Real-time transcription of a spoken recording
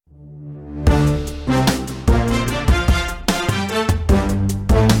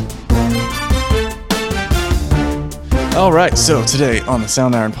All right, so today on the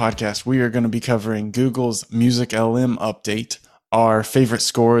Sound Iron podcast, we are going to be covering Google's Music LM update, our favorite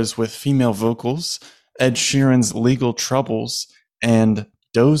scores with female vocals, Ed Sheeran's legal troubles, and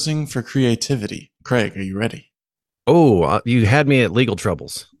dozing for creativity. Craig, are you ready? Oh, you had me at legal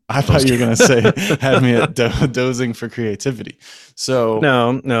troubles. I thought you were going to say had me at dozing for creativity. So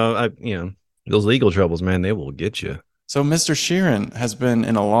No, those legal troubles, man, they will get you. So Mr. Sheeran has been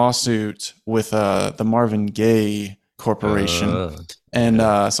in a lawsuit with the Marvin Gaye Corporation.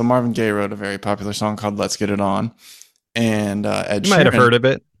 So Marvin Gaye wrote a very popular song called Let's Get It On. And Ed Sheeran. You might have heard of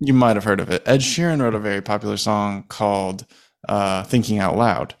it. You might have heard of it. Ed Sheeran wrote a very popular song called Thinking Out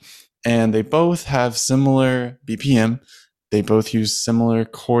Loud. And they both have similar BPM. They both use similar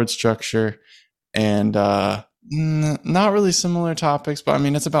chord structure and not really similar topics, but I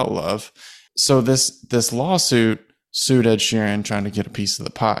mean, it's about love. So this lawsuit sued Ed Sheeran trying to get a piece of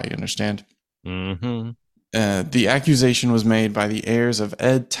the pie, you understand? Mm-hmm. The accusation was made by the heirs of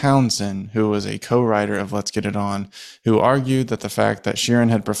Ed Townsend, who was a co-writer of Let's Get It On, who argued that the fact that Sheeran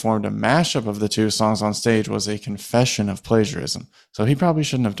had performed a mashup of the two songs on stage was a confession of plagiarism. So he probably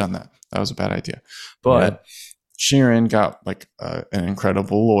shouldn't have done that. That was a bad idea. But Sheeran got like an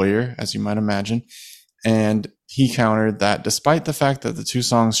incredible lawyer, as you might imagine, and he countered that despite the fact that the two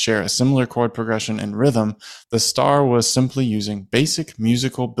songs share a similar chord progression and rhythm, the star was simply using basic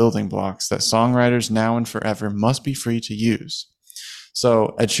musical building blocks that songwriters now and forever must be free to use.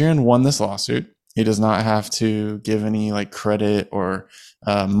 So Ed Sheeran won this lawsuit. He does not have to give any like credit or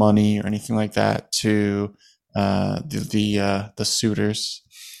money or anything like that to the suitors.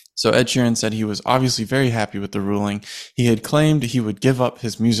 So Ed Sheeran said he was obviously very happy with the ruling. He had claimed he would give up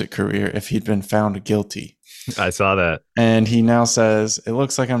his music career if he'd been found guilty. I saw that. And he now says, it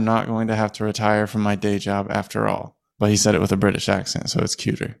looks like I'm not going to have to retire from my day job after all. But he said it with a British accent, so it's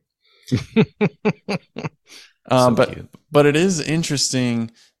cuter. But it is interesting.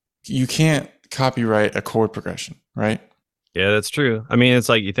 You can't copyright a chord progression, right? Yeah, that's true. I mean, it's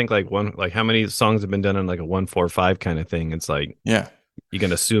like you think like how many songs have been done in like a 1-4-5 kind of thing. It's like, yeah, you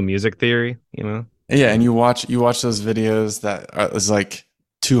can assume music theory, you know? Yeah, and you watch those videos that is like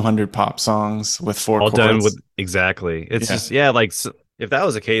 200 pop songs with four all chords. Done with exactly. It's just like if that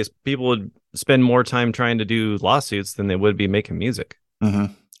was the case, people would spend more time trying to do lawsuits than they would be making music.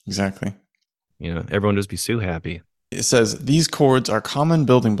 Mm-hmm. Exactly. You know, everyone would just be so happy. It says, these chords are common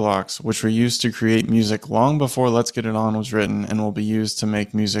building blocks which were used to create music long before Let's Get It On was written and will be used to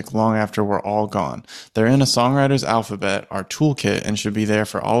make music long after we're all gone. They're in a songwriter's alphabet, our toolkit, and should be there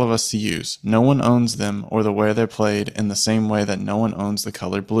for all of us to use. No one owns them or the way they're played in the same way that no one owns the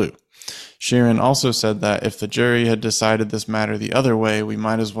color blue. Sheeran also said that if the jury had decided this matter the other way, we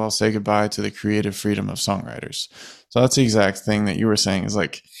might as well say goodbye to the creative freedom of songwriters. So that's the exact thing that you were saying is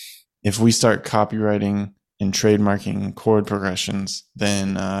like, if we start copyrighting and trademarking chord progressions,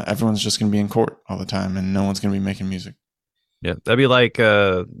 then everyone's just going to be in court all the time and no one's going to be making music. Yeah, that'd be like,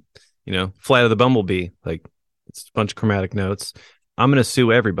 Flight of the Bumblebee. Like, it's a bunch of chromatic notes. I'm going to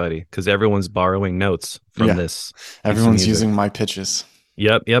sue everybody because everyone's borrowing notes from this. Everyone's using my pitches.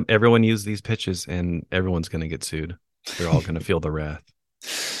 Yep. Everyone used these pitches and everyone's going to get sued. They're all going to feel the wrath.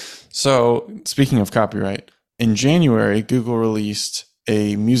 So, speaking of copyright, in January, Google released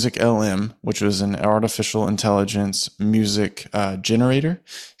a Music LM, which was an artificial intelligence music generator,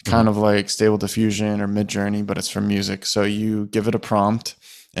 kind of like Stable Diffusion or Midjourney, but it's for music. So you give it a prompt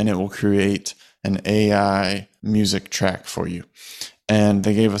and it will create an AI music track for you. And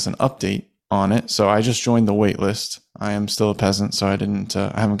they gave us an update on it. So I just joined the wait list. I am still a peasant, so I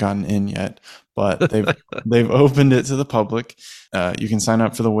haven't gotten in yet, but they've opened it to the public. You can sign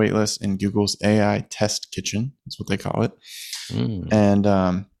up for the wait list in Google's AI test kitchen. That's what they call it.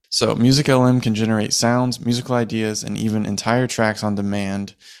 And so Music LM can generate sounds, musical ideas, and even entire tracks on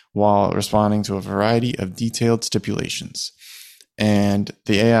demand while responding to a variety of detailed stipulations. And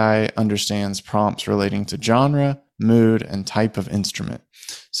the AI understands prompts relating to genre, mood, and type of instrument.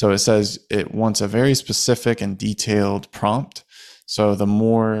 So it says it wants a very specific and detailed prompt. So the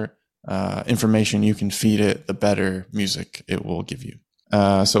more information you can feed it, the better music it will give you.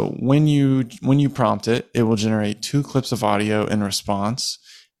 So when you prompt it, it will generate 2 clips of audio in response,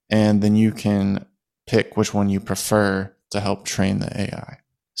 and then you can pick which one you prefer to help train the AI.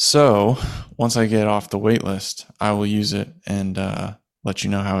 So once I get off the wait list, I will use it and let you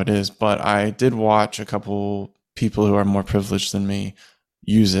know how it is. But I did watch a couple people who are more privileged than me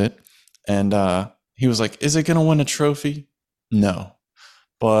use it, and he was like, "Is it going to win a trophy? No.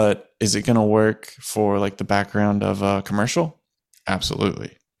 But is it going to work for like the background of a commercial?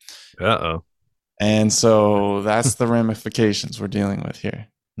 Absolutely." Uh-oh. And so that's the ramifications we're dealing with here.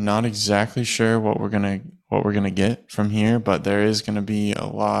 Not exactly sure what we're gonna get from here, but there is gonna be a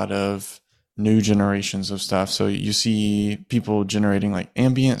lot of new generations of stuff. So you see people generating like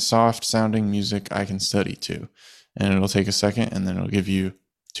ambient, soft sounding music I can study to, and it'll take a second, and then it'll give you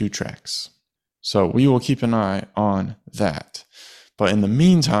 2 tracks. So we will keep an eye on that. But in the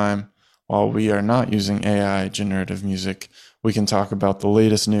meantime, while we are not using AI generative music, we can talk about the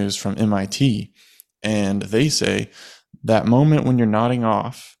latest news from MIT. And they say that moment when you're nodding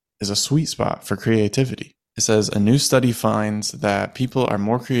off is a sweet spot for creativity. It says a new study finds that people are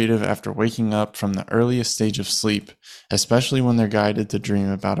more creative after waking up from the earliest stage of sleep, especially when they're guided to dream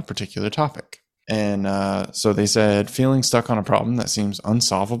about a particular topic. And so they said, feeling stuck on a problem that seems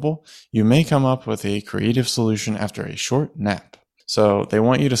unsolvable, you may come up with a creative solution after a short nap. So they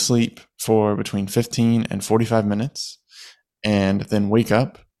want you to sleep for between 15 and 45 minutes and then wake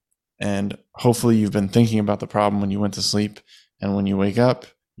up. And hopefully you've been thinking about the problem when you went to sleep. And when you wake up,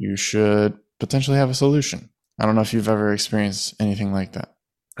 you should potentially have a solution. I don't know if you've ever experienced anything like that.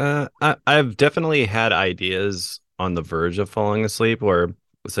 I've definitely had ideas on the verge of falling asleep where,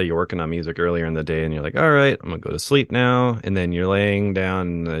 let's say you're working on music earlier in the day and you're like, all right, I'm gonna go to sleep now. And then you're laying down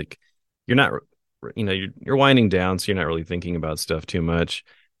and like you're not, you're winding down, so you're not really thinking about stuff too much.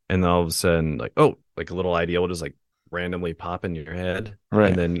 And then all of a sudden, like, oh, like a little idea will just like randomly pop in your head. And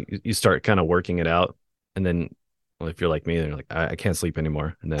Right. then you start kind of working it out. And then, well, if you're like me, then you're like, I can't sleep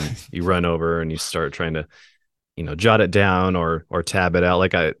anymore. And then you run over and you start trying to jot it down or tab it out.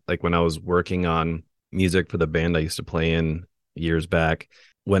 Like when I was working on music for the band I used to play in years back,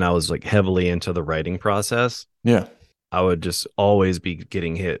 when I was like heavily into the writing process, Yeah. I would just always be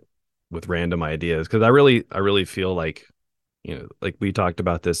getting hit with random ideas because I really feel like, like we talked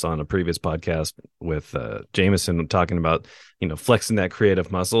about this on a previous podcast with Jameson talking about, flexing that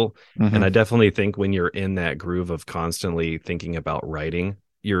creative muscle. And I Mm-hmm. definitely think when you're in that groove of constantly thinking about writing,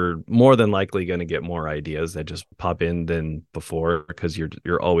 you're more than likely going to get more ideas that just pop in than before because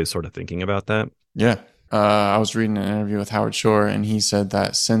you're always sort of thinking about that. Yeah. I was reading an interview with Howard Shore, and he said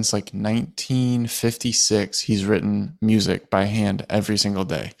that since like 1956, he's written music by hand every single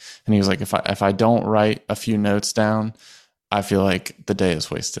day. And he was like, if I don't write a few notes down, I feel like the day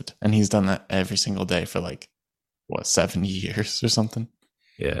is wasted. And he's done that every single day for like what 70 years or something.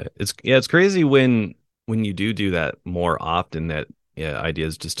 It's crazy when you do that more often that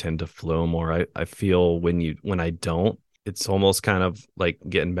ideas just tend to flow more. I feel when I don't, it's almost kind of like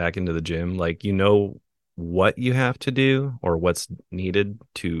getting back into the gym. Like what you have to do or what's needed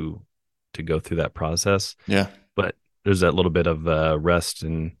to go through that process. Yeah, But there's that little bit of rest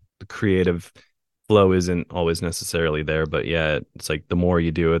and the creative flow isn't always necessarily there. But yeah, it's like the more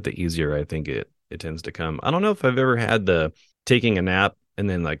you do it, the easier I think it tends to come. I don't know if I've ever had the taking a nap and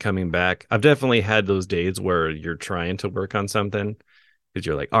then like coming back. I've definitely had those days where you're trying to work on something because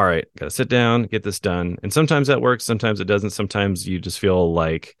you're like, all right, gotta sit down, get this done. And sometimes that works, sometimes it doesn't. Sometimes you just feel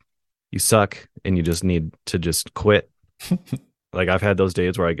like you suck and you just need to just quit. Like I've had those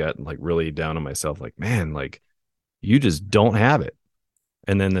days where I got like really down on myself, like, man, like you just don't have it.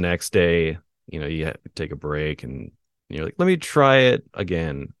 And then the next day, you have to take a break and you're like, let me try it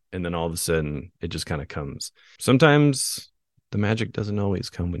again. And then all of a sudden it just kind of comes. Sometimes the magic doesn't always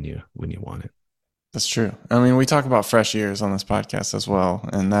come when you want it. that's true. I mean, we talk about fresh ears on this podcast as well,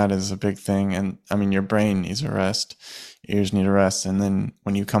 and that is a big thing. And I mean, your brain needs a rest, ears need a rest. And then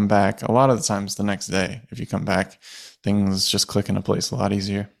when you come back, a lot of the times the next day, if you come back, things just click into place a lot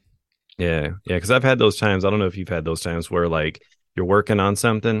easier. Yeah, because I've had those times. I don't know if you've had those times where like you're working on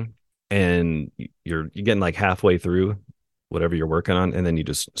something and you're getting like halfway through whatever you're working on, and then you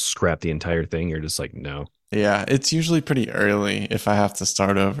just scrap the entire thing. You're just like, no. Yeah, it's usually pretty early if I have to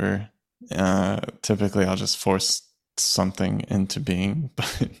start over. Typically, I'll just force something into being.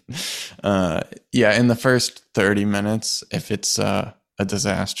 But yeah, in the first 30 minutes, if it's a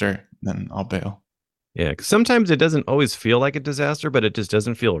disaster, then I'll bail. Yeah, because sometimes it doesn't always feel like a disaster, but it just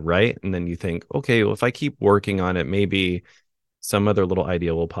doesn't feel right. And then you think, okay, well, if I keep working on it, maybe some other little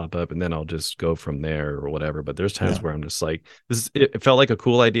idea will pop up, and then I'll just go from there or whatever. But there's times Yeah. where I'm just like, it felt like a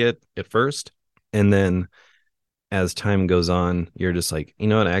cool idea at first, and then as time goes on, you're just like, you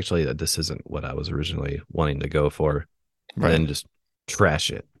know what? Actually, this isn't what I was originally wanting to go for, and Right. then just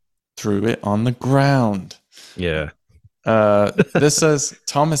trash it. Threw it on the ground. Yeah, This says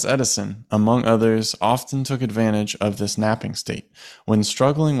Thomas Edison, among others, often took advantage of this napping state. When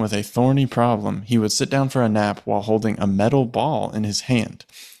struggling with a thorny problem, he would sit down for a nap while holding a metal ball in his hand.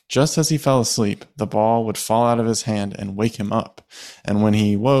 Just as he fell asleep, the ball would fall out of his hand and wake him up. And when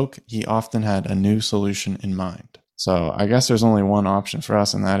he woke, he often had a new solution in mind. So I guess there's only one option for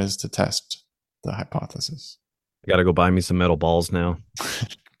us, and that is to test the hypothesis. I got to go buy me some metal balls now.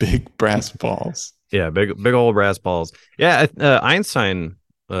 Big brass balls. Yeah, big old brass balls. Yeah, Einstein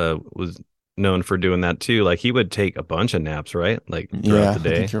was known for doing that too. Like he would take a bunch of naps, right? Like throughout Yeah, the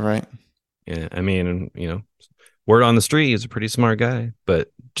I think day. you're right. Yeah, I mean, word on the street, he's a pretty smart guy.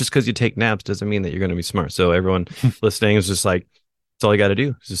 But just because you take naps doesn't mean that you're going to be smart. So everyone listening is just like, that's all you got to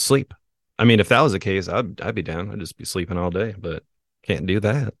do is just sleep. I mean, if that was the case, I'd be down. I'd just be sleeping all day, but can't do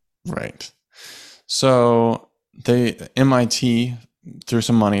that. Right. So MIT threw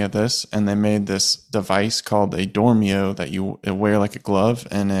some money at this, and they made this device called a Dormio that you wear like a glove,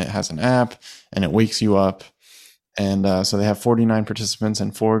 and it has an app, and it wakes you up. And so they have 49 participants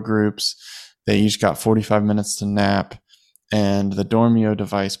in 4 groups. They each got 45 minutes to nap, and the Dormio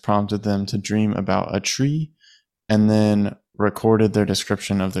device prompted them to dream about a tree, and then recorded their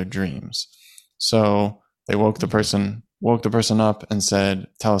description of their dreams. So they woke the person up and said,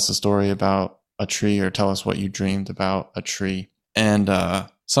 "Tell us a story about a tree, or tell us what you dreamed about a tree." And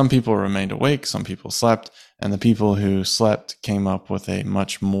some people remained awake, some people slept, and the people who slept came up with a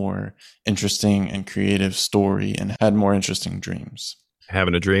much more interesting and creative story and had more interesting dreams.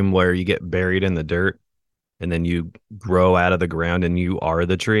 Having a dream where you get buried in the dirt and then you grow out of the ground and you are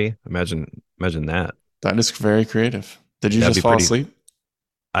the tree. Imagine that. That is very creative. Did you That'd just be fall pretty. asleep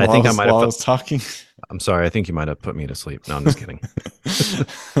I think I might have. while I was talking? I'm sorry. I think you might have put me to sleep. No, I'm just kidding.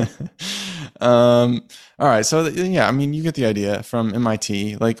 All right. So yeah, I mean, you get the idea from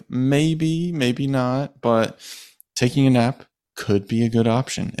MIT. Like maybe not, but taking a nap could be a good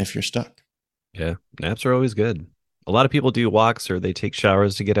option if you're stuck. Yeah, naps are always good. A lot of people do walks or they take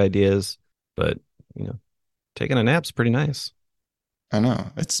showers to get ideas, but you know, taking a nap's pretty nice. I know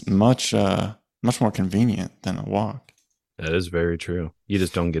it's much more convenient than a walk. That is very true. You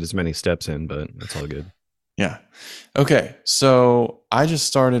just don't get as many steps in, but that's all good. Yeah. Okay. So I just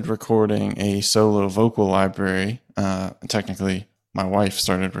started recording a solo vocal library. Technically, my wife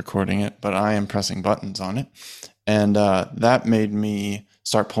started recording it, but I am pressing buttons on it. And that made me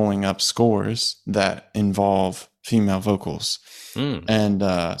start pulling up scores that involve female vocals. And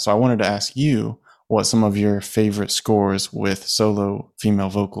so I wanted to ask you what some of your favorite scores with solo female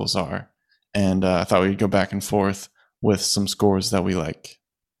vocals are. And I thought we'd go back and forth with some scores that we like.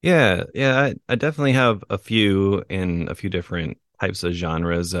 Yeah. I definitely have a few in a few different types of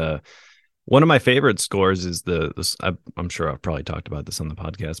genres. One of my favorite scores is I'm sure I've probably talked about this on the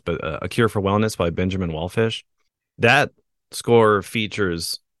podcast, but A Cure for Wellness by Benjamin Wallfish. That score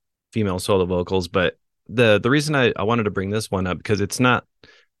features female solo vocals, but the reason I wanted to bring this one up because it's not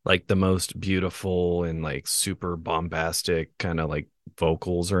like the most beautiful and like super bombastic kind of like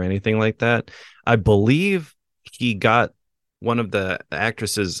vocals or anything like that. I believe he got one of the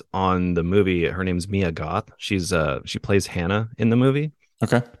actresses on the movie. Her name's Mia Goth. She plays Hannah in the movie.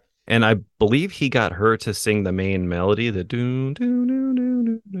 Okay. And I believe he got her to sing the main melody, the doo doo doo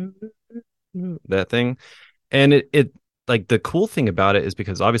doo doo doo, that thing. And it like the cool thing about it is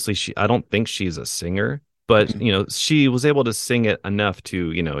because obviously I don't think she's a singer, but she was able to sing it enough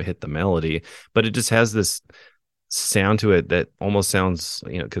to, hit the melody, but it just has this sound to it that almost sounds,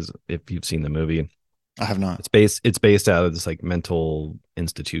 because if you've seen the movie, I have not. It's based out of this like mental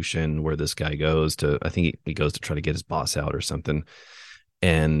institution where this guy goes to, I think he goes to try to get his boss out or something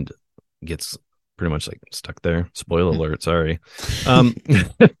and gets pretty much like stuck there. Spoiler alert, sorry.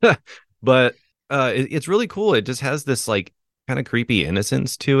 But it's really cool. It just has this like kind of creepy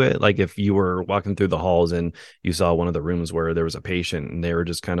innocence to it. Like if you were walking through the halls and you saw one of the rooms where there was a patient and they were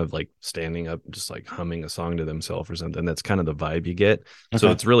just kind of like standing up, just like humming a song to themselves or something. That's kind of the vibe you get. Okay.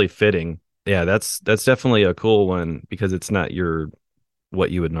 So it's really fitting. Yeah, that's definitely a cool one because it's not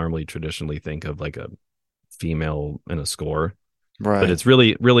what you would normally traditionally think of like a female in a score. Right. But it's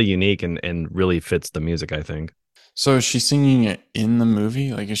really, really unique and really fits the music, I think. So is she singing it in the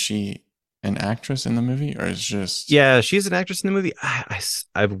movie? Like, is she an actress in the movie or is just... Yeah, she's an actress in the movie.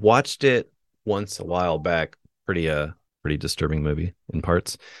 I've watched it once a while back. Pretty disturbing movie in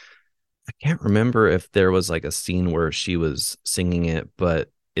parts. I can't remember if there was like a scene where she was singing it,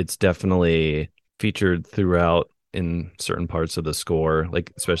 but it's definitely featured throughout in certain parts of the score,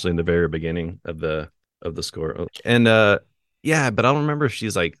 like especially in the very beginning of the score. And yeah, but I don't remember if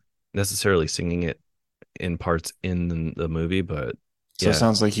she's like necessarily singing it in parts in the movie, but so it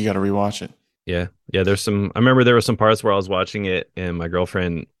sounds like you got to rewatch it. Yeah. I remember there were some parts where I was watching it and my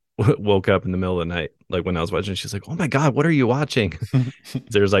girlfriend woke up in the middle of the night, like when I was watching, she's like, "Oh my God, what are you watching?"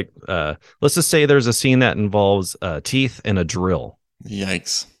 There's like, let's just say there's a scene that involves teeth and a drill.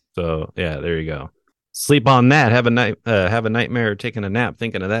 Yikes. So yeah, there you go. Sleep on that. Have a nightmare taking a nap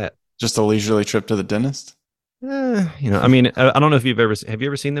thinking of that. Just a leisurely trip to the dentist. I mean, I don't know if have you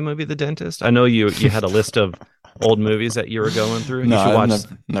ever seen the movie The Dentist? I know you had a list of old movies that you were going through. You No, should I've watch.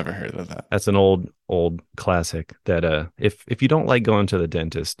 never heard of that. That's an old classic that if you don't like going to the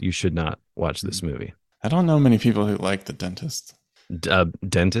dentist, you should not watch this movie. I don't know many people who like The Dentist.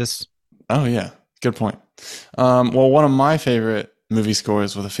 Dentist. Oh yeah, good point. Well, one of my favorite movie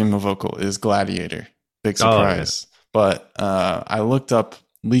scores with a female vocal is Gladiator. Big Oh yeah. surprise. But I looked up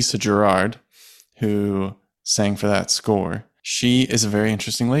Lisa Gerard, who sang for that score. She is a very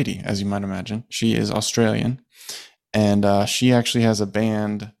interesting lady, as you might imagine. She is Australian, and she actually has a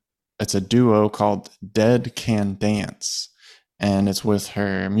band. It's a duo called Dead Can Dance, and it's with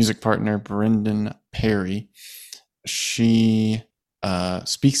her music partner Brendan Perry. She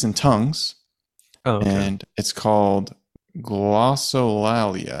speaks in tongues, Oh, okay. and it's called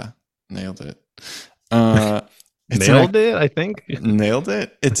glossolalia. Nailed it. Uh, it's Nailed it, I think. nailed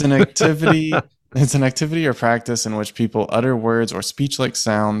it. It's an activity. It's an activity or practice in which people utter words or speech-like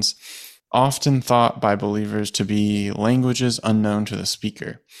sounds, often thought by believers to be languages unknown to the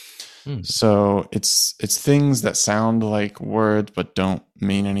speaker. Hmm. So it's things that sound like words but don't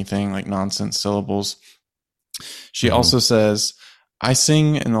mean anything, like nonsense syllables. She also says, "I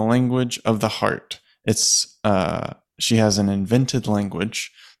sing in the language of the heart." It's she has an invented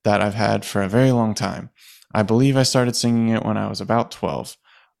language that I've had for a very long time. I believe I started singing it when I was about 12,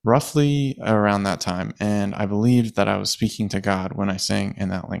 roughly around that time, and I believed that I was speaking to God when I sang in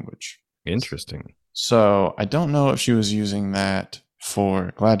that language. Interesting. So I don't know if she was using that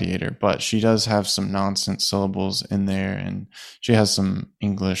for Gladiator, but she does have some nonsense syllables in there, and she has some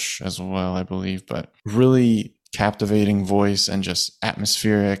English as well, I believe, but really captivating voice and just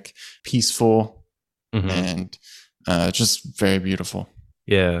atmospheric, peaceful, and just very beautiful.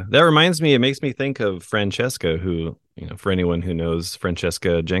 Yeah, that reminds me. It makes me think of Francesca, who, for anyone who knows,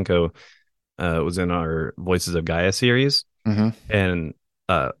 Francesca Jenko was in our Voices of Gaia series, and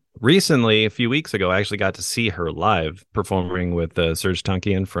recently, a few weeks ago, I actually got to see her live performing with Serge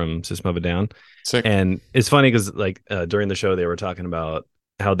Tankian from System of a Down. Sick. And it's funny because during the show, they were talking about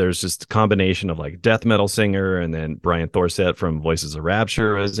how there's just a combination of like death metal singer, and then Brian Thorsett from Voices of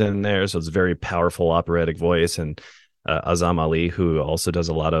Rapture is in there. So it's a very powerful operatic voice. And Azam Ali, who also does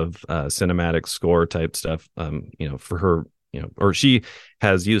a lot of cinematic score type stuff, for her, or she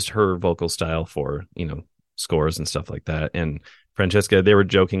has used her vocal style for, scores and stuff like that. And Francesca, they were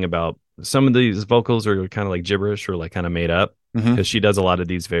joking about some of these vocals are kind of like gibberish or like kind of made up, because she does a lot of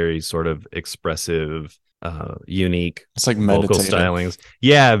these very sort of expressive, unique, it's like vocal meditative stylings.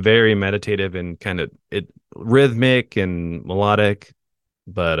 Yeah, very meditative and kind of rhythmic and melodic.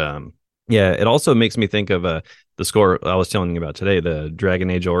 But yeah, it also makes me think of the score I was telling you about today, the Dragon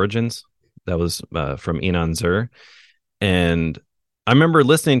Age Origins. That was from Inan Zur. And I remember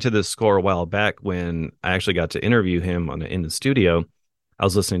listening to this score a while back when I actually got to interview him in the studio. I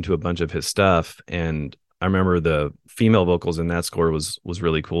was listening to a bunch of his stuff, and I remember the female vocals in that score was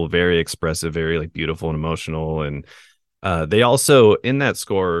really cool, very expressive, very like beautiful and emotional. And they also, in that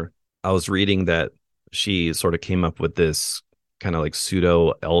score, I was reading that she sort of came up with this kind of like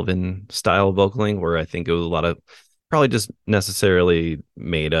pseudo Elven style vocaling, where I think it was a lot of probably just necessarily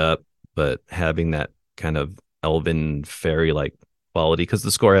made up, but having that kind of Elven fairy like quality, because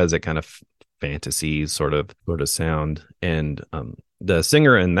the score has that kind of fantasy sort of sound. And the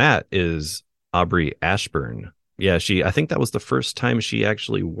singer in that is Aubrey Ashburn. Yeah, I think that was the first time she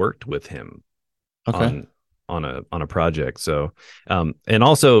actually worked with him on a project. So and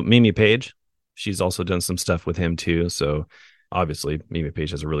also Mimi Page, she's also done some stuff with him too. So obviously Mimi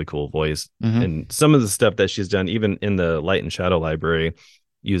Page has a really cool voice, and some of the stuff that she's done, even in the Light and Shadow library,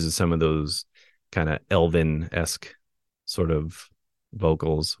 uses some of those kind of Elven-esque sort of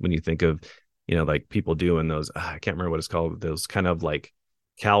vocals. When you think of, like people doing those, I can't remember what it's called, those kind of like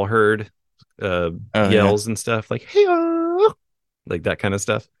cowherd yells and stuff, like hey, like that kind of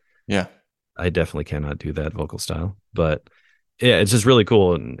stuff. Yeah, I definitely cannot do that vocal style, but yeah, it's just really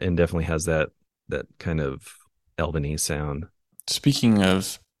cool, and definitely has that kind of Elven-y sound. Speaking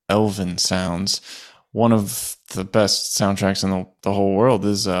of Elven sounds, one of the best soundtracks in the whole world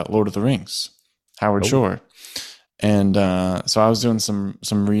is Lord of the Rings, Howard Shore. And so I was doing some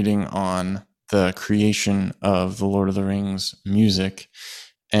reading on the creation of the Lord of the Rings music,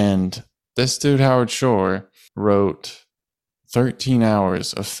 and this dude Howard Shore wrote 13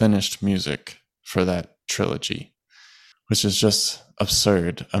 hours of finished music for that trilogy, which is just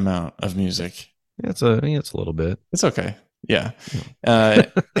absurd amount of music. It's a little bit. It's okay. Yeah.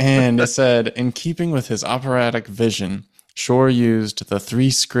 And it said, in keeping with his operatic vision, Shore used the 3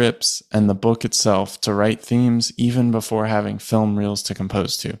 scripts and the book itself to write themes even before having film reels to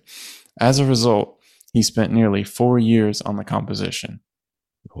compose to. As a result, he spent nearly 4 years on the composition.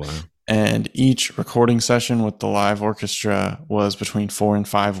 Wow. and each recording session with the live orchestra was between 4 and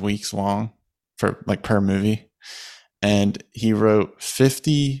 5 weeks long for like per movie. And he wrote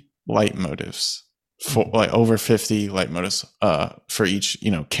 50 leitmotifs for like over 50 leitmotifs for each,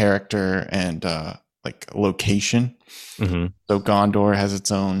 character and like location. Mm-hmm. So Gondor has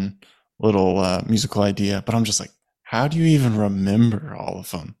its own little musical idea, but I'm just like, how do you even remember all of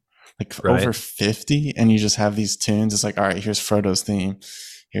them? Like Right. over 50, and you just have these tunes. It's like, all right, here's Frodo's theme,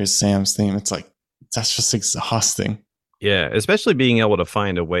 here's Sam's theme. It's like, that's just exhausting. Yeah, especially being able to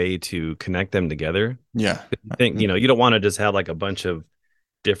find a way to connect them together. Yeah. I think, you don't want to just have like a bunch of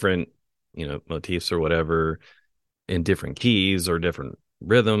different, motifs or whatever in different keys or different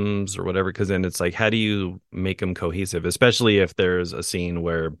rhythms or whatever, because then it's like, how do you make them cohesive, especially if there's a scene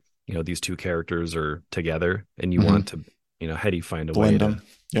where, these two characters are together and you want to, how do you find a way Blend to, them.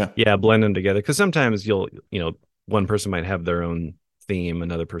 Yeah. yeah, blend them together? Because sometimes one person might have their own theme,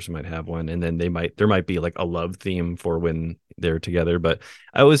 another person might have one, and then there might be like a love theme for when they're together. But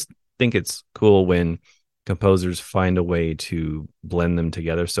I always think it's cool when composers find a way to blend them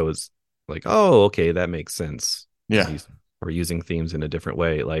together, so it's like, oh, okay, that makes sense. Yeah. We're using themes in a different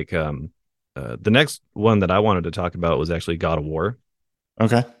way. Like the next one that I wanted to talk about was actually God of War.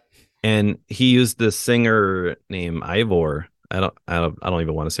 Okay. And he used this singer named Ivor. I don't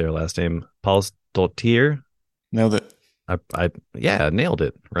even want to say her last name. Paul Stoltier. Nailed it. Yeah, nailed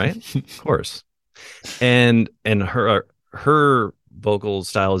it, right? Of course. And her vocal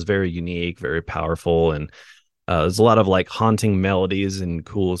style is very unique, very powerful, and there's a lot of like haunting melodies and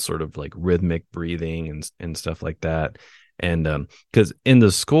cool sort of like rhythmic breathing and stuff like that. And because in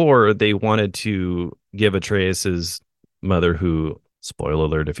the score they wanted to give Atreus's mother, who, spoiler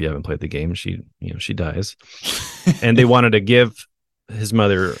alert if you haven't played the game, she dies, and they wanted to give his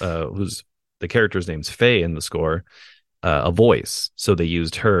mother, who's the character's name's Faye in the score, a voice, so they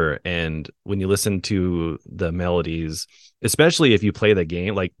used her. And when you listen to the melodies, especially if you play the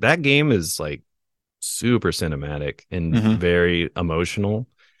game, like that game is like super cinematic and very emotional,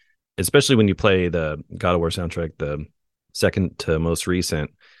 especially when you play the God of War soundtrack, the second to most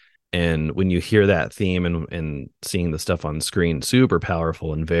recent. And when you hear that theme and seeing the stuff on screen, super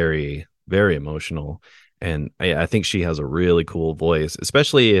powerful and very, very emotional. And I think she has a really cool voice,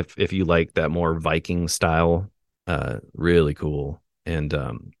 especially if you like that more Viking style. Really cool. And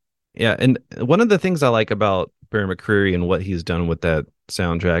yeah, and one of the things I like about Barry McCreary and what he's done with that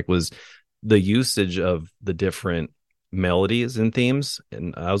soundtrack was the usage of the different melodies and themes.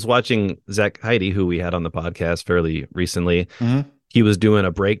 And I was watching Zach Heidi, who we had on the podcast fairly recently. He was doing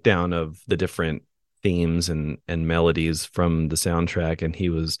a breakdown of the different themes and melodies from the soundtrack, and he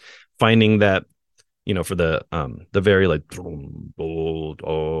was finding that, for the very like the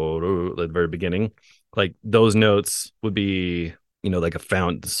very beginning, like those notes would be, like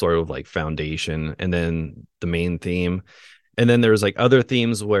a sort of like foundation, and then the main theme. And then there's like other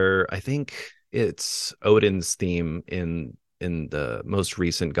themes where I think it's Odin's theme in the most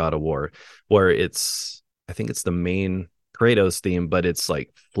recent God of War, where I think it's the main Kratos theme, but it's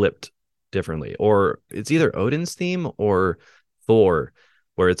like flipped differently, or it's either Odin's theme or Thor,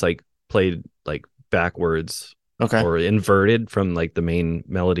 where it's like played like backwards, okay, or inverted from like the main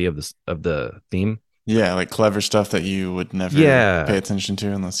melody of the theme. Yeah, like clever stuff that you would never pay attention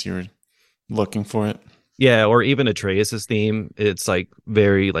to unless you were looking for it. Yeah, or even Atreus's theme, it's like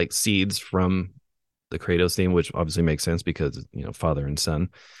very like seeds from the Kratos theme, which obviously makes sense because, father and son.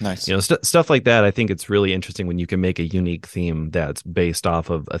 Nice. Stuff like that. I think it's really interesting when you can make a unique theme that's based off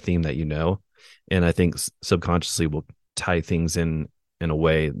of a theme that and I think subconsciously will tie things in a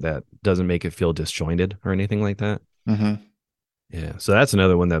way that doesn't make it feel disjointed or anything like that. Yeah, so that's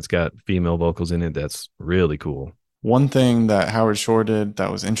another one that's got female vocals in it that's really cool. One thing that Howard Shore did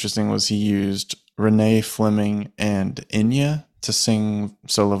that was interesting was he used Renee Fleming and Enya to sing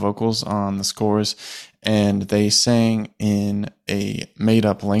solo vocals on the scores, and they sang in a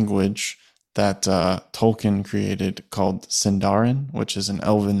made-up language that Tolkien created called Sindarin, which is an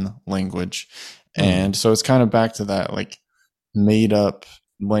elven language. And so it's kind of back to that like made-up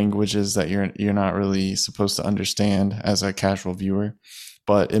languages that you're not really supposed to understand as a casual viewer,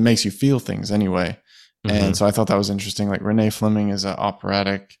 but it makes you feel things anyway. And so I thought that was interesting. Like Renee Fleming is an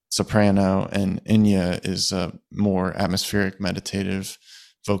operatic soprano, and Enya is a more atmospheric, meditative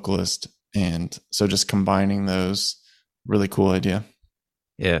vocalist. And so just combining those, really cool idea.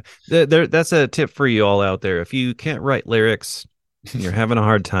 Yeah, that's a tip for you all out there. If you can't write lyrics and you're having a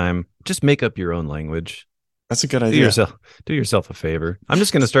hard time, just make up your own language. That's a good idea. Do yourself a favor. I'm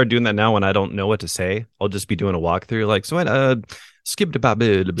just going to start doing that now when I don't know what to say. I'll just be doing a walkthrough like, so what, skip to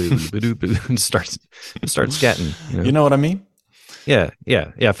and start scatting. You know what I mean?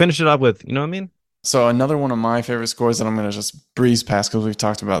 Yeah. Finish it up with, you know what I mean? So another one of my favorite scores that I'm going to just breeze past because we've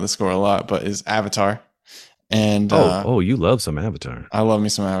talked about this score a lot, but is Avatar. And Oh, you love some Avatar. I love me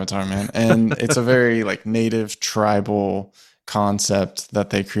some Avatar, man. And it's a very like native tribal concept that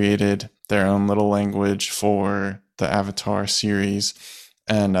they created their own little language for the Avatar series.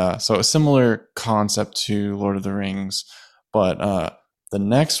 And so a similar concept to Lord of the Rings, but the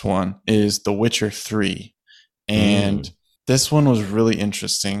next one is The Witcher 3. And Mm, this one was really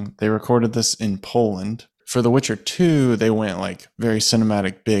interesting. They recorded this in Poland. For The Witcher 2, they went like very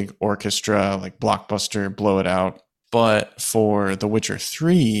cinematic, big orchestra, like blockbuster, blow it out. But for The Witcher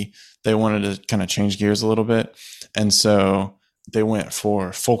 3, they wanted to kind of change gears a little bit. And so they went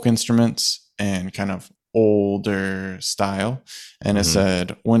for folk instruments and kind of older style. And it hmm.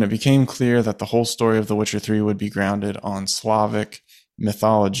 said, when it became clear that the whole story of The Witcher 3 would be grounded on Slavic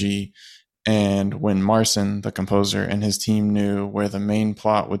mythology, and when Marson, the composer, and his team knew where the main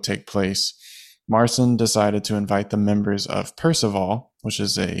plot would take place, Marson decided to invite the members of Percival, which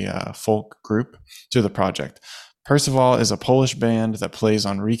is a folk group, to the project. Percival is a Polish band that plays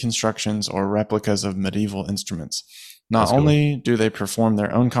on reconstructions or replicas of medieval instruments. Not That's cool. only do they perform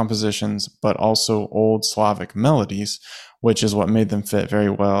their own compositions, but also old Slavic melodies, which is what made them fit very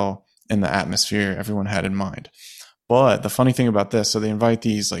well in the atmosphere everyone had in mind. But the funny thing about this, so they invite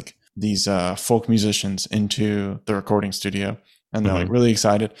these folk musicians into the recording studio, and they're like Hmm. really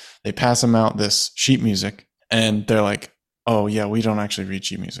excited. They pass them out this sheet music, and they're like, "Oh yeah, we don't actually read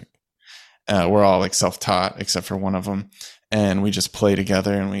sheet music. We're all like self-taught except for one of them, and we just play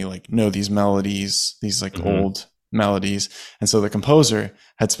together, and we like know these melodies, these like Hmm. old melodies." And so the composer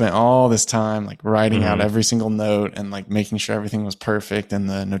had spent all this time like writing out Hmm. every single note and like making sure everything was perfect and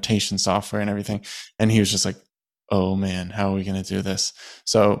the notation software and everything. And he was just like, "Oh man, how are we going to do this?"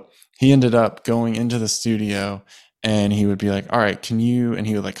 So he ended up going into the studio, and he would be like, "All right, can you," and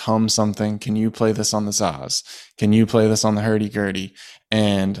he would like hum something, "Can you play this on the Zaz? Can you play this on the hurdy-gurdy?"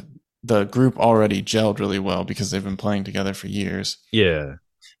 And the group already gelled really well because they've been playing together for years. Yeah.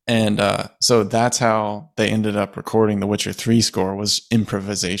 And so that's how they ended up recording the Witcher 3 score, was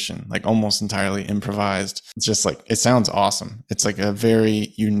improvisation, like almost entirely improvised. It's just like, it sounds awesome. It's like a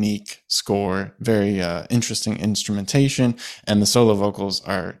very unique score, very interesting instrumentation, and the solo vocals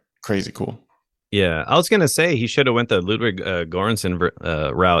are crazy cool. Yeah. I was gonna say he should have went the Ludwig Göransson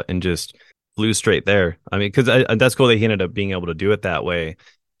route and just flew straight there. I mean, because that's cool that he ended up being able to do it that way.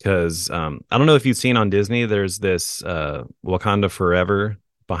 Because I don't know if you've seen on Disney, there's this Wakanda Forever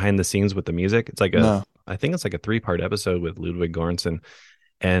behind the scenes with the music. It's like No. I think it's like a 3-part episode with Ludwig Göransson,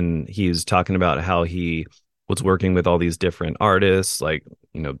 and he's talking about how he was working with all these different artists, like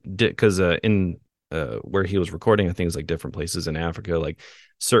because in where he was recording, I think it's like different places in Africa, like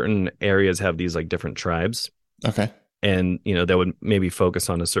certain areas have these like different tribes, Okay. and they would maybe focus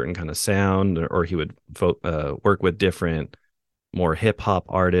on a certain kind of sound, or he would work with different more hip hop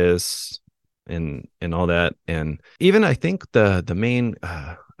artists and all that. And even I think the main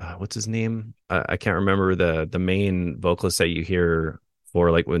what's his name? I can't remember the main vocalist that you hear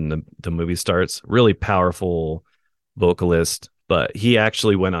for like when the movie starts. Really powerful vocalist, but he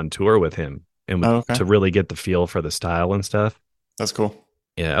actually went on tour with him and Oh, okay. to really get the feel for the style and stuff. That's cool.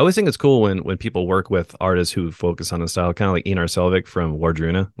 Yeah, I always think it's cool when people work with artists who focus on the style, kind of like Einar Selvik from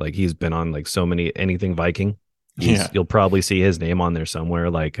Wardruna. Like he's been on like so many anything Viking. Yeah. You'll probably see his name on there somewhere.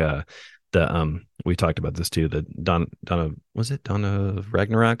 Like the we talked about this too. The Donna was it Donna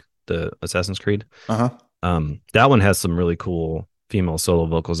Ragnarok, the Assassin's Creed. Uh huh. That one has some really cool female solo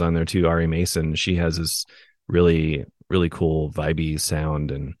vocals on there too. Ari Mason, she has this really cool vibey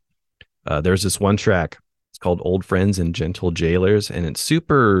sound, and there's this one track. It's called "Old Friends and Gentle Jailers," and it's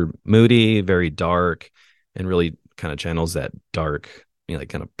super moody, very dark, and really kind of channels that dark, like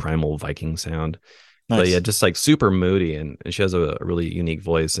kind of primal Viking sound. But yeah, Nice. just like super moody, and she has a really unique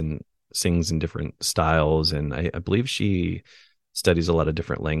voice and sings in different styles. And I believe she studies a lot of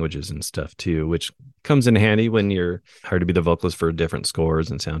different languages and stuff too, which comes in handy when you're hired to be the vocalist for different scores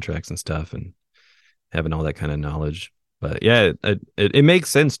and soundtracks and stuff, and having all that kind of knowledge. But yeah, it makes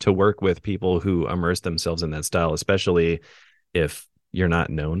sense to work with people who immerse themselves in that style, especially if you're not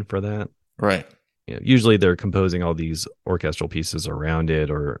known for that. Right. Usually they're composing all these orchestral pieces around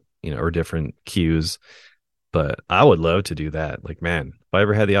it, or or different cues. But I would love to do that. Like, man, if I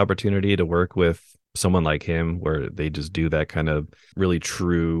ever had the opportunity to work with someone like him where they just do that kind of really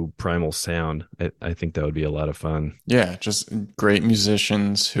true primal sound, I think that would be a lot of fun. Yeah, just great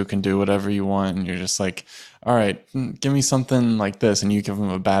musicians who can do whatever you want, and you're just like, all right, give me something like this, and you give them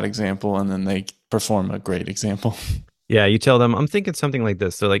a bad example, and then they perform a great example. Yeah, you tell them I'm thinking something like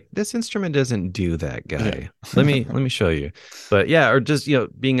this. They're like, this instrument doesn't do that, Yeah. guy. Let me show you. But yeah, or just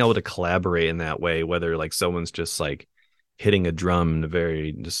being able to collaborate in that way, whether like someone's just like hitting a drum in a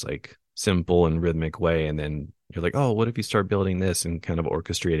very just like simple and rhythmic way, and then you're like, oh, what if you start building this and kind of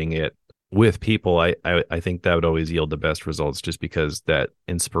orchestrating it with people? I think that would always yield the best results, just because that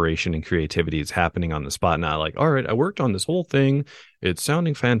inspiration and creativity is happening on the spot. Not like, all right, I worked on this whole thing, it's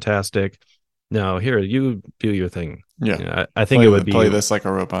sounding fantastic. No, here, you do your thing. Yeah. I think it would Play be, this like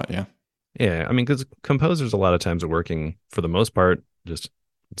a robot. Yeah. yeah. I mean, because composers a lot of times are working for the most part just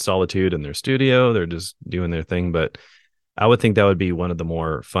in solitude in their studio. They're just doing their thing. But I would think that would be one of the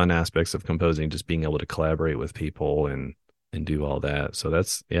more fun aspects of composing, just being able to collaborate with people and do all that. So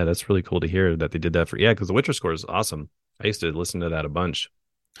that's really cool to hear that they did that for, yeah, because the Witcher score is awesome. I used to listen to that a bunch.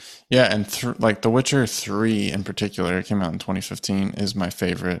 Yeah, and like The Witcher 3 in particular, it came out in 2015, is my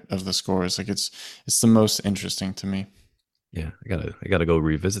favorite of the scores. Like it's the most interesting to me. Yeah, I gotta go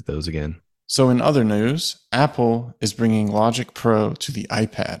revisit those again. So in other news, Apple is bringing Logic Pro to the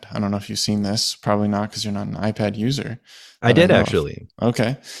iPad. I don't know if you've seen this, probably not because you're not an iPad user I that I did know of. actually. Okay.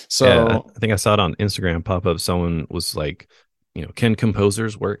 Yeah, So I think I saw it on Instagram pop up. Someone was like, can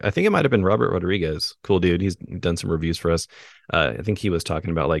composers work? I think it might have been Robert Rodriguez. Cool dude. He's done some reviews for us. I think he was talking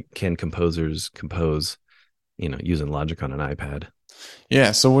about like, can composers compose, using Logic on an iPad?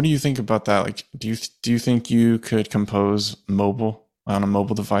 yeah, so what do you think about that? Like do you think you could compose mobile on a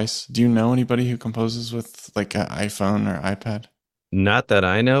mobile device? Do you know anybody who composes with like an iPhone or iPad? Not that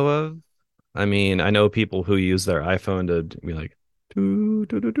I know of. I mean, I know people who use their iPhone to be like, "Doo,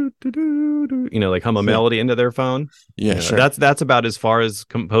 doo, doo, doo, doo, doo, doo," like hum a Yeah. melody into their phone. Yeah, sure. That's about as far as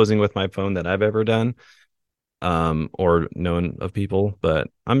composing with my phone that I've ever done. Or known of people, but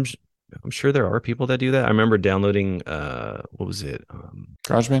I'm sure there are people that do that. I remember downloading what was it?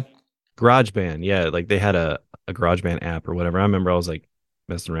 GarageBand? GarageBand. Yeah, like they had a GarageBand app or whatever. I remember I was like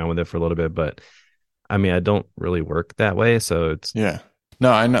messing around with it for a little bit, but I mean, I don't really work that way, so it's Yeah.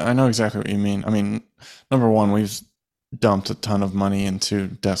 No, I know exactly what you mean. I mean, number one, we've dumped a ton of money into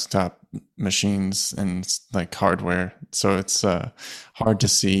desktop machines and like hardware, so it's hard to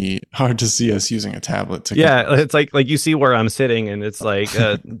see us using a tablet to yeah, compose. it's like you see where I'm sitting and it's like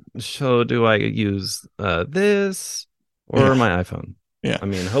so do I use this or Yeah, my iPhone? yeah. I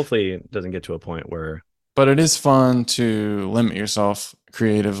mean, hopefully it doesn't get to a point where But it is fun to limit yourself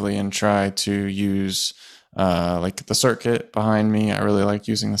creatively and try to use like the circuit behind me. I really like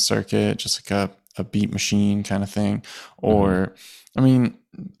using the circuit, just like a beat machine kind of thing. Mhm, Or, I mean,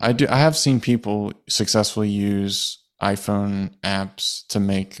 I have seen people successfully use iPhone apps to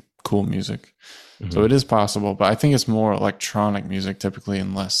make cool music. So mhm. it is possible, but I think it's more electronic music typically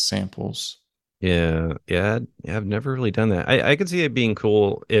and less samples. Yeah. I've never really done that. I could see it being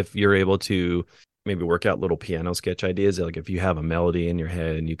cool if you're able to maybe work out little piano sketch ideas. Like if you have a melody in your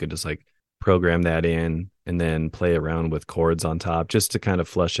head and you could just like program that in and then play around with chords on top just to kind of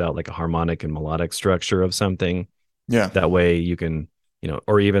flesh out like a harmonic and melodic structure of something. Yeah. That way you can,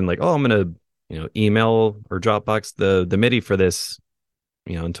 or even like, oh, I'm gonna, email or Dropbox the MIDI for this,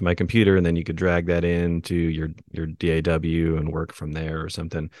 into my computer, and then you could drag that into your DAW and work from there or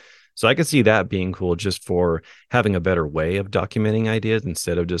something. So I could see that being cool just for having a better way of documenting ideas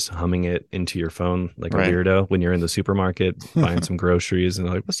instead of just humming it into your phone like a Right. weirdo when you're in the supermarket buying some groceries and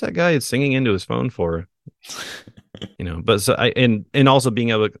like, what's that guy singing into his phone for? But so and also being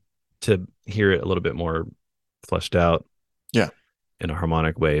able to hear it a little bit more fleshed out Yeah. in a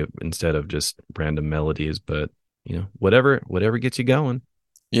harmonic way instead of just random melodies, but whatever gets you going.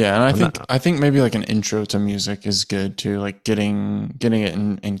 Yeah, and I I'm think not. I think maybe like an intro to music is good too, like getting it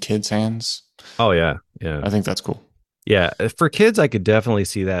in kids' hands. Oh yeah, yeah, I think that's cool. yeah. For kids, I could definitely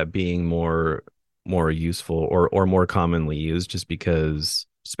see that being more useful or more commonly used, just because,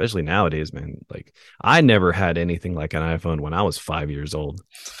 especially nowadays, man. Like I never had anything like an iPhone when I was 5 years old,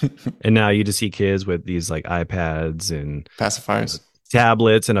 and now you just see kids with these like iPads and Pacifiers.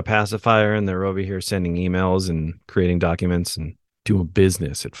 tablets and a pacifier, and they're over here sending emails and creating documents and doing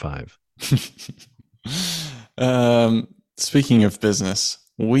business at 5. Speaking of business,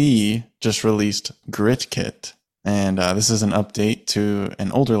 we just released GritKit, and this is an update to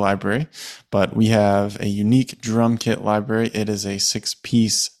an older library, but we have a unique drum kit library. It is a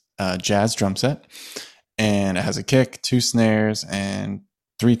 6-piece jazz drum set, and it has a kick, 2 snares, and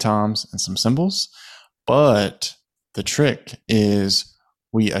 3 toms and some cymbals. But the trick is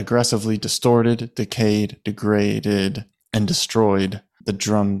we aggressively distorted, decayed, degraded, and destroyed the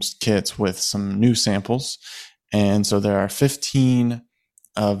drums kits with some new samples. And so there are 15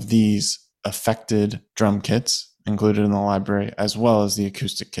 of these affected drum kits included in the library, as well as the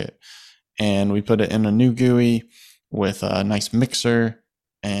acoustic kit. And we put it in a new GUI. with a nice mixer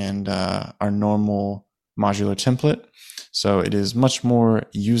and our normal modular template. So it is much more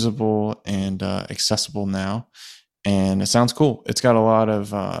usable and accessible now, and it sounds cool. It's got a lot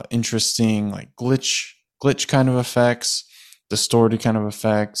of interesting like glitch kind of effects, distorted kind of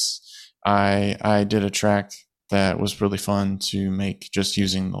effects. I did a track that was really fun to make just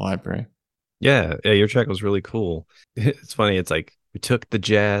using the library. Yeah, yeah, your track was really cool. It's funny. It's like we took the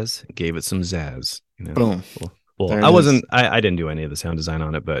jazz, gave it some zazz. Boom. Well, There it is. I didn't do any of the sound design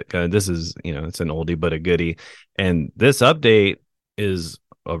on it, but this is, it's an oldie but a goodie. And this update is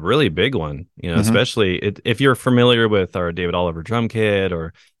a really big one, Mm-hmm. especially if you're familiar with our David Oliver drum kit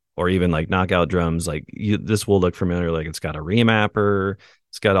or even like knockout drums, like this will look familiar. Like it's got a remapper,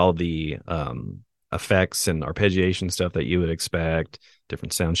 it's got all the effects and arpeggiation stuff that you would expect,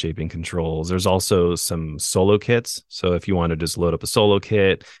 different sound shaping controls. There's also some solo kits. So if you want to just load up a solo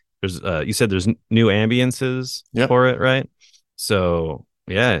kit, there's you said there's new ambiances Yep. for it, right? So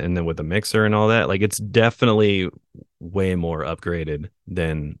yeah, and then with the mixer and all that, like it's definitely way more upgraded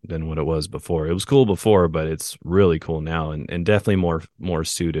than what it was before. It was cool before, but it's really cool now, and definitely more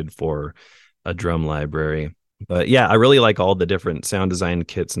suited for a drum library. But yeah, I really like all the different sound design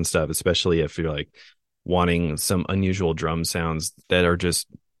kits and stuff, especially if you're like wanting some unusual drum sounds that are just,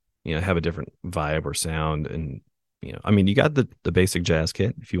 have a different vibe or sound. And, I mean, you got the basic jazz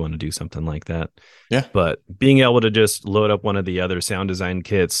kit if you want to do something like that. Yeah. But being able to just load up one of the other sound design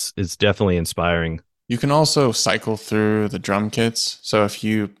kits is definitely inspiring. You can also cycle through the drum kits. So if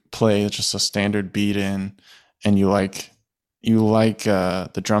you play just a standard beat in and you like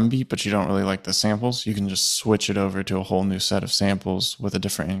the drum beat, but you don't really like the samples, you can just switch it over to a whole new set of samples with a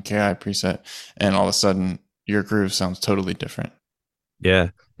different NKI preset, and all of a sudden your groove sounds totally different. Yeah.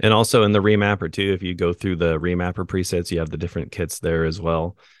 And also in the remapper too, if you go through the remapper presets, you have the different kits there as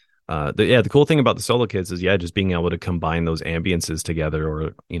well. The cool thing about the solo kits is just being able to combine those ambiances together,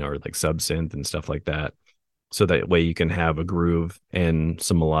 or like sub synth and stuff like that. So that way you can have a groove and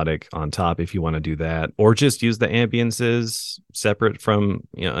some melodic on top if you want to do that, or just use the ambiances separate from,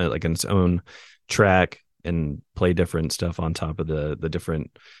 like in its own track and play different stuff on top of the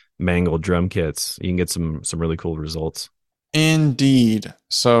different mangled drum kits. You can get some really cool results. Indeed.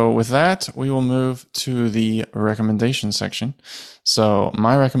 So, with that, we will move to the recommendation section. So,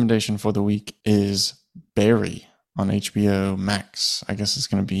 my recommendation for the week is Barry on HBO Max. I guess it's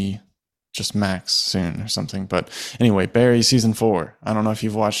going to be just Max soon or something. But anyway, Barry season 4. I don't know if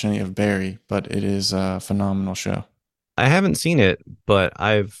you've watched any of Barry, but it is a phenomenal show. I haven't seen it, but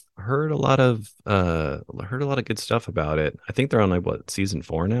I've heard a lot of good stuff about it. I think they're on like what, season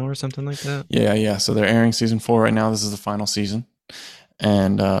 4 now or something like that. Yeah, yeah. So, they're airing season 4 right now. This is the final season.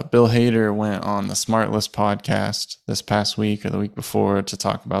 And Bill Hader went on the Smart List podcast this past week or the week before to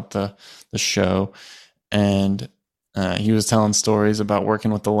talk about the show. And he was telling stories about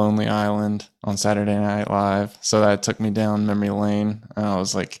working with the Lonely Island on Saturday Night Live. So that took me down memory lane. And I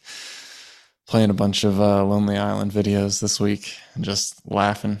was like playing a bunch of Lonely Island videos this week and just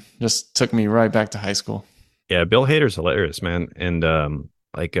laughing. Just took me right back to high school. Yeah, Bill Hader's hilarious, man. And I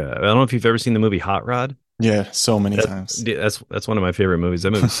don't know if you've ever seen the movie Hot Rod. Yeah, so many That, times. that's one of my favorite movies.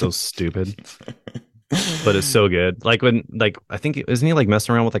 That movie's so stupid, but it's so good. Like when, like, I think, isn't he like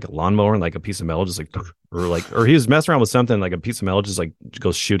messing around with like a lawnmower and like a piece of metal just like or he was messing around with something like a piece of metal just like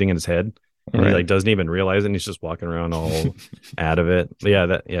goes shooting in his head, and he Right. like doesn't even realize it, and he's just walking around all out of it.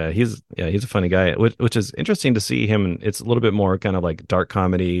 But he's a funny guy, which is interesting to see him. It's a little bit more kind of like dark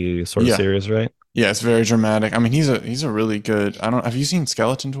comedy, sort of Yeah. serious, right? Yeah, it's very dramatic. I mean, he's a really good. I don't. Have you seen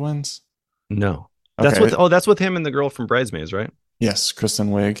Skeleton Twins? No, Okay. that's with him and the girl from Bridesmaids, right? Yes,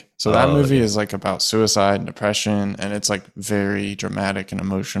 Kristen Wiig. So that Oh movie yeah, is like about suicide and depression, and it's like very dramatic and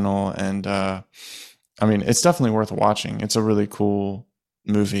emotional. And I mean, it's definitely worth watching. It's a really cool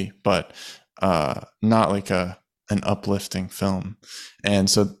movie, but not like a an uplifting film. And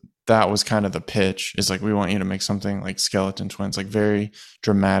so that was kind of the pitch. Is like we want you to make something like Skeleton Twins, like very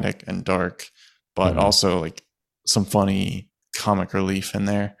dramatic and dark, but hmm also like some funny comic relief in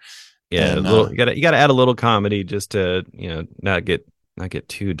there. yeah. A And little you gotta add a little comedy just to not get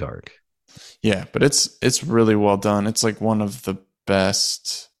too dark. yeah, but it's really well done. It's like one of the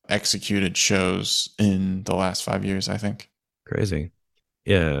best executed shows in the last 5 years, I think. Crazy.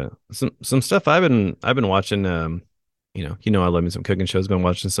 Yeah, some stuff I've been watching. I love me some cooking shows. Been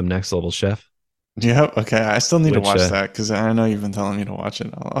watching some Next Level Chef, Yep. Okay. I still need to which watch that because I know you've been telling me to watch it.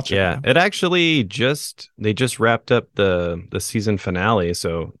 I'll check it yeah, out. it actually they just wrapped up the season finale,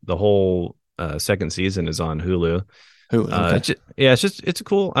 so the whole second season is on Hulu. Hulu. Okay. It's a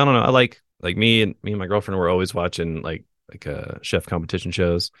cool. I don't know. I like me and my girlfriend were always watching like chef competition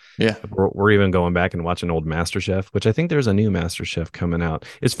shows. Yeah. We're even going back and watching old MasterChef, which I think there's a new MasterChef coming out.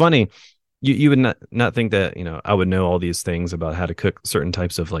 It's funny. You would not think that, I would know all these things about how to cook certain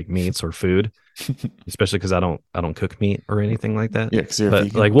types of like meats or food, especially because I don't cook meat or anything like that. Yeah, because you're a But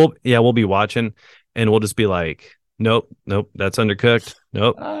vegan. like we'll be watching and we'll just be like, nope, that's undercooked.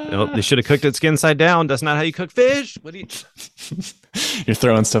 Nope, they should have cooked it skin side down. That's not how you cook fish. What do you? You're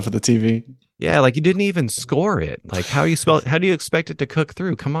throwing stuff at the TV. Yeah, like you didn't even score it. Like how do you expect it to cook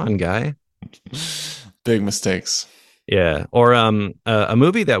through? Come on, guy. Big mistakes. Yeah. Or a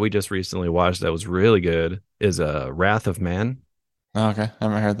movie that we just recently watched that was really good is Wrath of Man. Oh, okay, I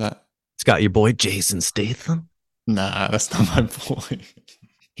haven't heard that. It's got your boy Jason Statham. Nah, that's not my boy.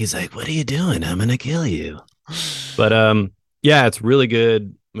 He's like, "What are you doing? I'm gonna kill you." But yeah, it's really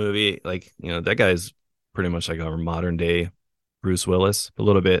good movie. Like, that guy's pretty much like our modern day Bruce Willis, a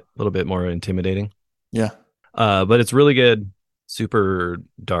little bit more intimidating. Yeah. But it's really good. Super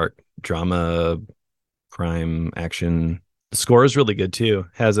dark drama, crime, action. The score is really good too.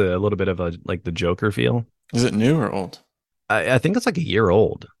 Has a little bit of a like the Joker feel. Is it new or old? I think it's like a year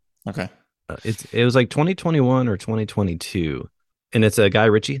old. Okay. It was like 2021 or 2022, and it's a Guy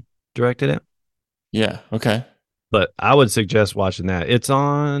Ritchie directed it. Yeah. Okay. But I would suggest watching that. It's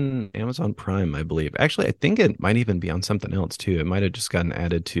on Amazon Prime, I believe. Actually, I think it might even be on something else too. It might have just gotten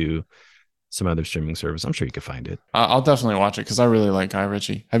added to some other streaming service. I'm sure you could find it. I'll definitely watch it because I really like Guy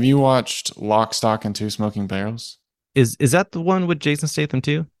Ritchie. Have you watched Lock, Stock, and Two Smoking Barrels? Is that the one with Jason Statham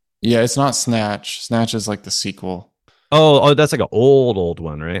too? Yeah, it's not Snatch. Snatch is like the sequel. Oh, that's like an old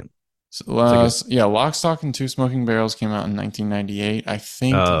one, right? So, yeah, Lock, Stock, and Two Smoking Barrels came out in 1998. I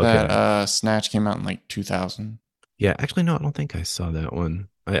think Okay. that Snatch came out in like 2000. Yeah, actually, no, I don't think I saw that one.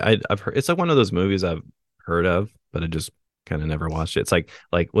 I've heard it's like one of those movies I've heard of, but I just kind of never watched it. It's like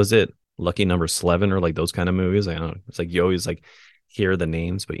was it Lucky Number 11 or like those kind of movies? I don't know. It's like you always like hear the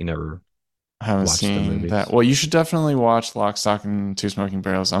names, but you never I haven't watch the seen movies. that. Well, you should definitely watch Lock, Stock, and Two Smoking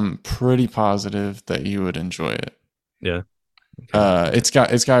Barrels. I'm pretty positive that you would enjoy it. Yeah. Okay.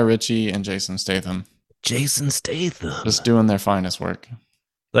 It's Guy Ritchie and Jason Statham Jason Statham. just doing their finest work.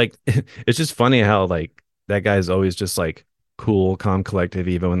 Like it's just funny how like that guy's always just like cool, calm, collective,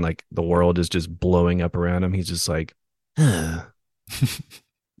 even when like the world is just blowing up around him. He's just like, no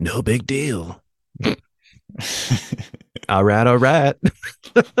big deal. All right.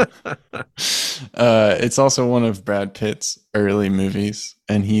 It's also one of Brad Pitt's early movies,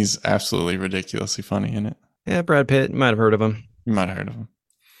 and he's absolutely ridiculously funny in it. Yeah, Brad Pitt. You might have heard of him. You might have heard of him.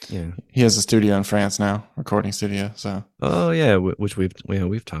 Yeah. He has a studio in France now, recording studio. So. Oh yeah, which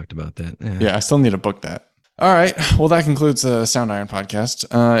we've talked about that. Yeah, I still need to book that. All right. Well, that concludes the Sound Iron podcast.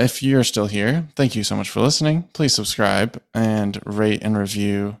 If you're still here, thank you so much for listening. Please subscribe and rate and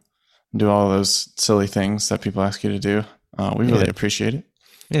review. Do all those silly things that people ask you to do. We really appreciate it.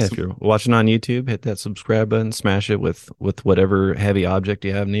 Yeah, if you're watching on YouTube, hit that subscribe button, smash it with whatever heavy object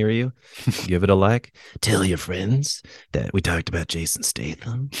you have near you. Give it a like. Tell your friends that we talked about Jason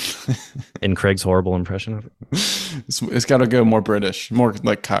Statham and Craig's horrible impression of it. It's got to go more British, more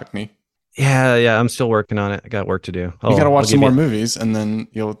like Cockney. Yeah, I'm still working on it. I got work to do. You got to watch some more movies, and then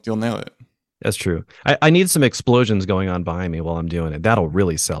you'll nail it. That's true. I need some explosions going on behind me while I'm doing it. That'll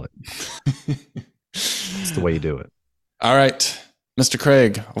really sell it. It's the way you do it. All right. Mr.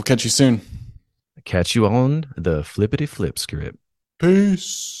 Craig, we'll catch you soon. Catch you on the flippity flip script.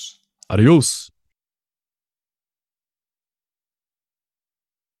 Peace. Adios.